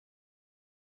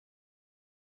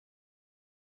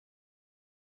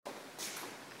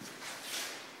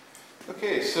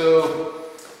Okay, so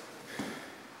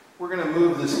we're going to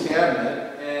move this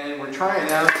cabinet, and we're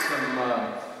trying out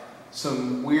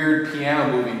some weird piano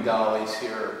moving dollies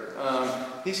here.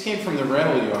 These came from the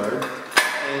rental yard,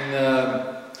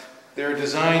 and they're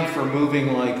designed for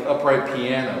moving like upright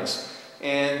pianos.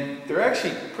 And they're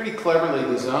actually pretty cleverly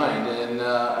designed, and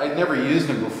I'd never used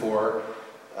them before.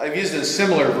 I've used a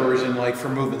similar version like for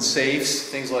moving safes,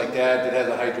 things like that has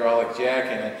a hydraulic jack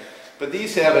in it. But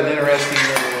these have an interesting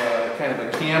little kind of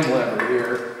a cam lever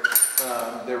here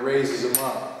that raises them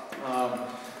up.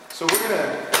 So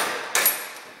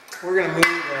we're gonna move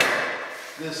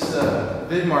this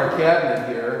Vidmar cabinet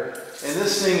here, and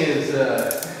this thing is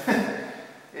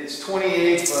it's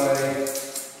 28 by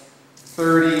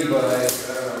 30 by I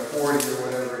don't know 40 or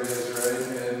whatever it is, right?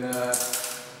 And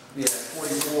yeah,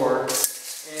 44,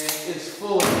 and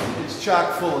it's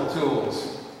chock full of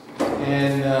tools,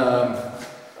 and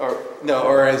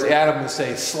or as Adam would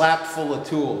say, slap full of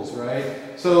tools, right?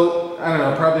 So, I don't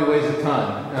know, probably weighs a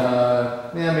ton.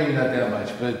 Yeah, maybe not that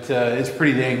much, but it's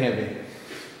pretty dang heavy.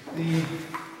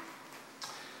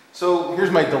 So,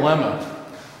 here's my dilemma.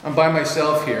 I'm by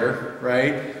myself here,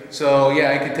 right? So,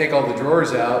 yeah, I could take all the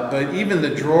drawers out, but even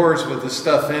the drawers with the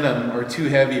stuff in them are too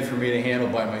heavy for me to handle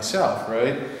by myself,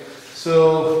 right?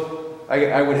 So,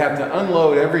 I would have to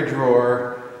unload every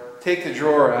drawer, take the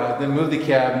drawer out, then move the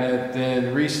cabinet,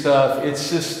 then restuff.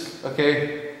 It's just,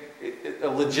 okay, a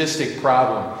logistic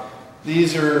problem.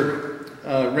 These are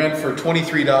rent for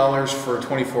 $23 for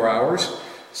 24 hours.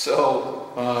 So,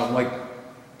 like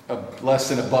less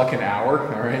than $1 an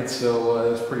hour, all right? So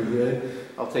that's pretty good.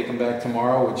 I'll take them back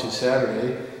tomorrow, which is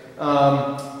Saturday.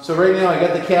 So right now I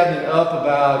got the cabinet up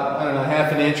about, I don't know,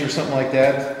 ½ an inch or something like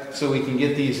that, so we can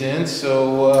get these in.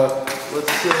 So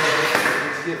let's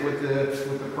get with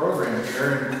the program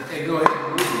here and go ahead and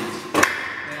move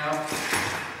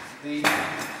these. Now,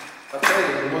 I'll tell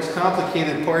you, the most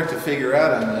complicated part to figure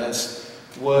out on this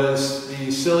was the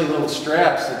silly little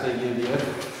straps that they give you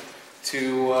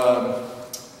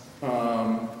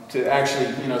to actually,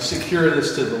 you know, secure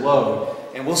this to the load.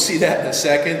 And we'll see that in a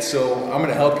second, so I'm going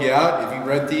to help you out if you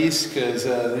rent these, because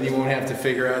then you won't have to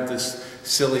figure out this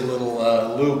silly little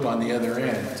loop on the other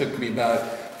end. It took me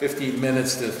about 15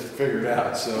 minutes to figure it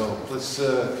out, so let's,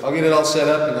 I'll get it all set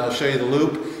up and I'll show you the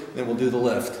loop, then we'll do the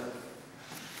lift.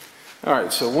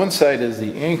 Alright, so one side is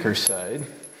the anchor side,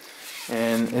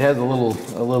 and it has a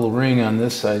little ring on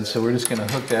this side, so we're just going to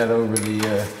hook that over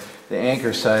the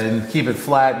anchor side and keep it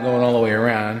flat going all the way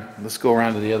around. Let's go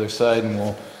around to the other side and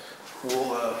we'll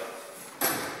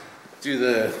do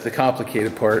the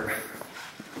complicated part.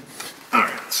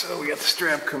 Alright, so we got the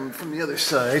strap coming from the other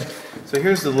side. So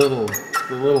here's the little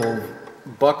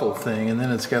buckle thing, and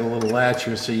then it's got a little latch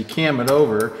here, so you cam it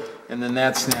over, and then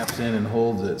that snaps in and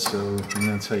holds it, so, and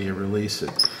that's how you release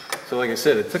it. So like I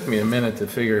said, it took me a minute to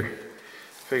figure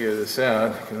this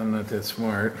out, because I'm not that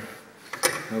smart.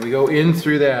 Now we go in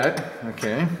through that,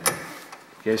 okay.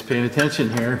 You guys paying attention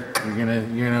here, you're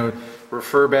gonna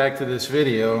refer back to this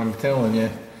video, I'm telling you,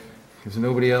 because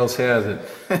nobody else has it.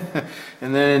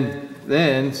 And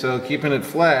then, so keeping it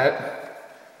flat,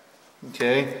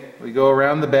 okay, we go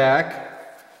around the back,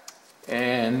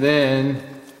 and then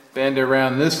bend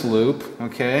around this loop,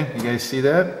 okay, you guys see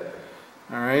that?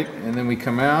 Alright, and then we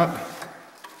come out,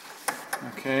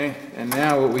 okay, and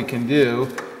now what we can do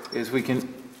is we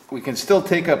can still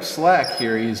take up slack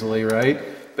here easily, right?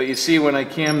 But you see when I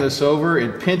cam this over,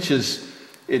 it pinches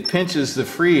the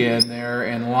free end there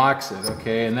and locks it,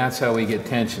 okay? And that's how we get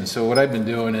tension. So what I've been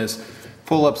doing is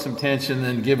pull up some tension,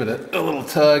 then give it a little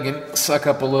tug and suck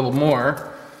up a little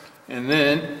more, and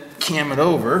then cam it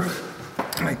over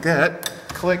like that,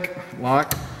 click,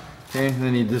 lock, okay? And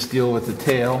then you just deal with the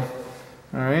tail,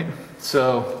 all right?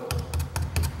 So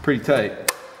pretty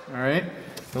tight, all right?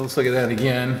 So let's look at that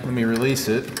again. Let me release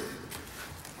it,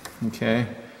 okay?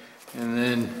 And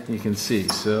then you can see,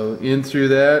 so in through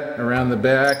that, around the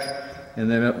back, and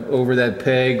then over that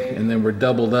peg, and then we're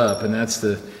doubled up, and that's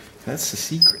the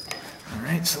secret. All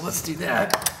right, so let's do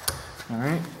that. All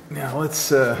right, now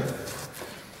let's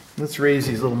raise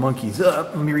these little monkeys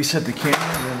up. Let me reset the camera,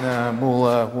 and then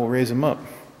we'll raise them up.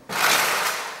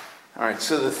 All right,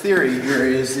 so the theory here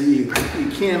is that you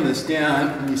cam this down,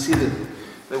 and you see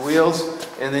the wheels,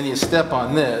 and then you step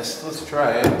on this. Let's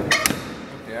try it.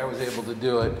 Okay, I was able to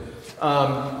do it.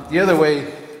 The other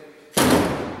way,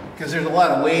 because there's a lot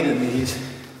of weight in these,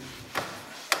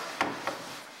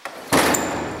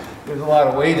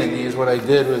 what I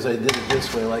did was I did it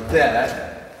this way, like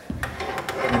that,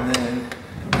 and then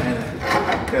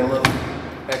got a little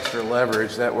extra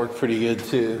leverage. That worked pretty good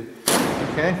too.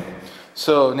 Okay,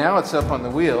 so now it's up on the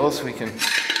wheels. We can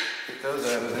get those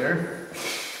out of there.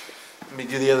 me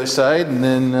do the other side, and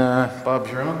then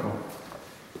Bob's your uncle.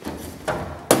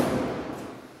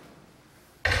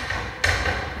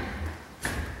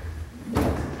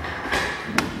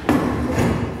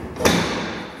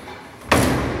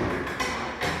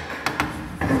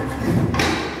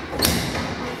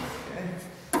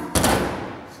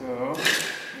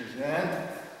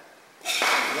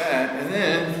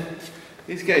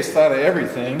 These guys thought of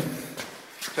everything.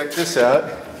 Check this out.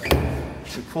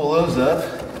 We pull those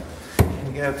up,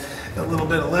 and you got a little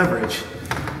bit of leverage.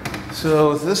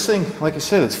 So this thing, like I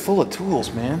said, it's full of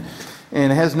tools, man.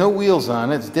 And it has no wheels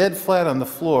on it. It's dead flat on the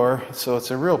floor, so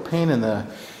it's a real pain in the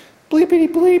bleepity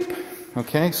bleep.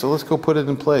 Okay, so let's go put it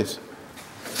in place.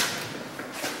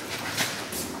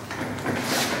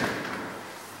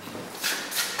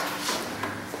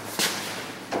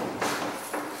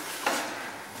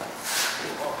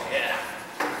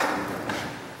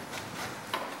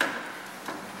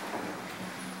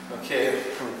 Okay,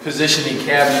 we're positioning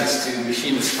cabinets to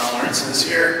machinist tolerances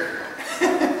here.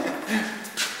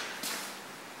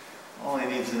 Only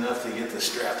needs enough to get the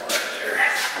strap out of there.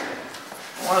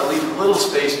 I want to leave a little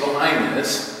space behind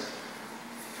this.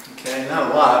 Okay,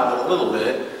 not a lot, but a little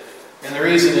bit. And the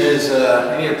reason is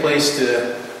I need a place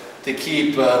to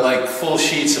keep like full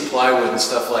sheets of plywood and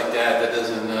stuff like that that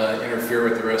doesn't interfere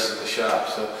with the rest of the shop.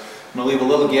 So I'm going to leave a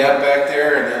little gap back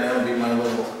there, and then that'll be my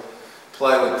little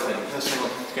plywood thing. This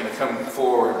one's going to come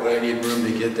forward, but I need room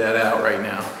to get that out right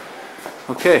now.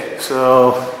 Okay,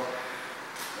 so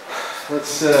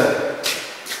let's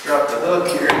drop the hook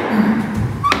here.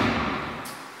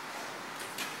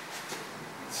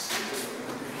 Let's see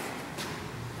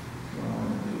what I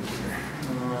want to do here.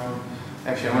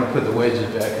 Actually, I want to put the wedges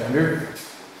back under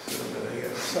so that I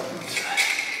got something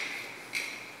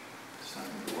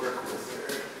to work with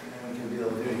there. And I'm going to be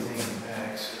able to do anything in the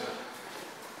back. So.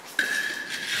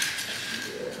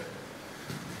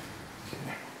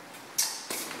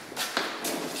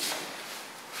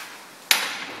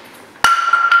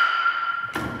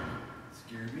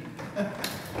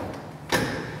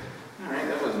 Alright,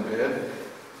 that wasn't bad.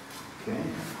 Okay.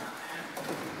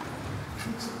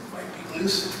 Looks like it might be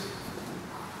loose.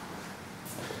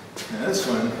 Now this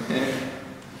one, a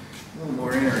little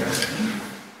more interesting.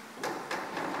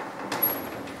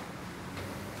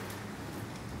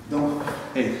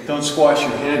 Don't squash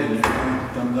your head in your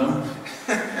dum-dum.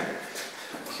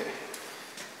 Okay.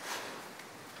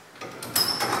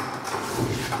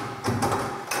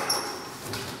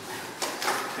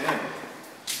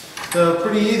 So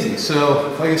pretty easy.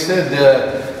 So like I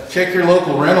said, check your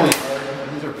local rental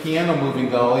yard. These are piano moving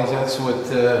dollies. That's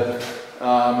what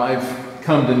I've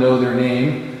come to know their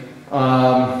name.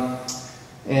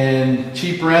 And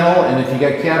cheap rental, and if you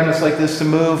got cabinets like this to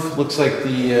move, looks like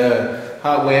the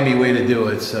hot whammy way to do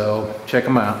it. So check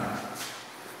them out.